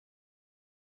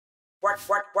Work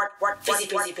it out.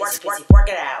 Frizz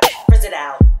it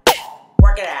out.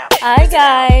 Work it out. Hi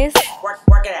guys.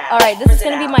 Work it out. Alright, this is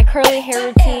going to be my curly hair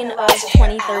routine of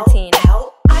 2013.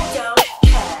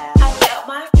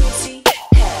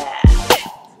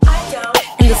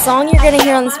 And the song you're going to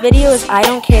hear on this video is I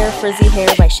Don't Care Frizzy Hair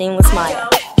by Shameless Maya.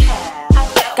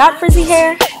 Got frizzy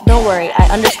hair? Don't worry, I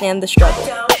understand the struggle.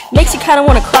 Makes you kind of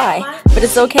want to cry, but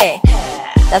it's okay.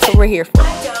 That's what we're here for.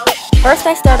 First,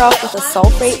 I start off with a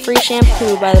sulfate-free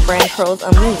shampoo by the brand Curls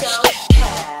Unleashed.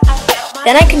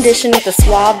 Then I condition with the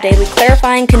Suave Daily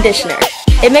Clarifying Conditioner.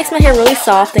 It makes my hair really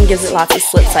soft and gives it lots of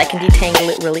slip so I can detangle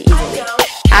it really easily.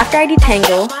 After I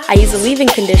detangle, I use a leave-in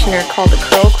conditioner called the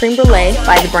Creme Brule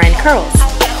by the brand Curls.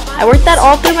 I work that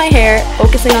all through my hair,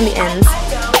 focusing on the ends,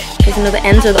 because you know the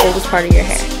ends are the oldest part of your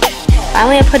hair.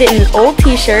 Finally, I put it in an old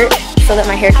t-shirt so that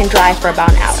my hair can dry for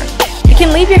about an hour. You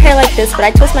can leave your hair like this, but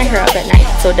I twist my hair up at night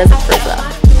so it doesn't frizz up.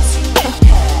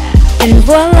 And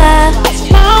voila!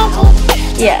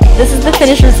 Yeah, this is the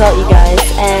finished result, you guys,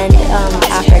 and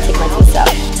after I take my twist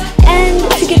out. And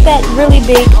to get that really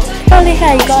big curly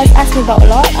hair you guys asked me about a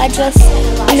lot, I just,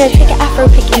 take an afro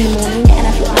pick in the morning and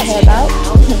I flip my hair about.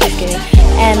 I'm just kidding.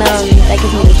 And that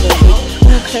gives me this really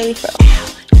big curly fro.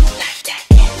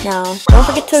 Now, don't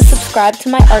forget to subscribe to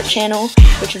my art channel,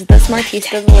 which is the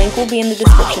SMARTISTA. The link will be in the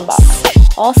description box.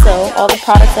 Also, all the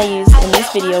products I used in this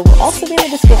video will also be in the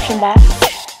description box.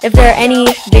 If there are any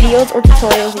videos or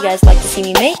tutorials you guys like to see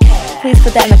me make, please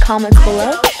put that in the comments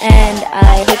below. And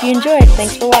I hope you enjoyed.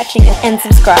 Thanks for watching and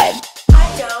subscribe.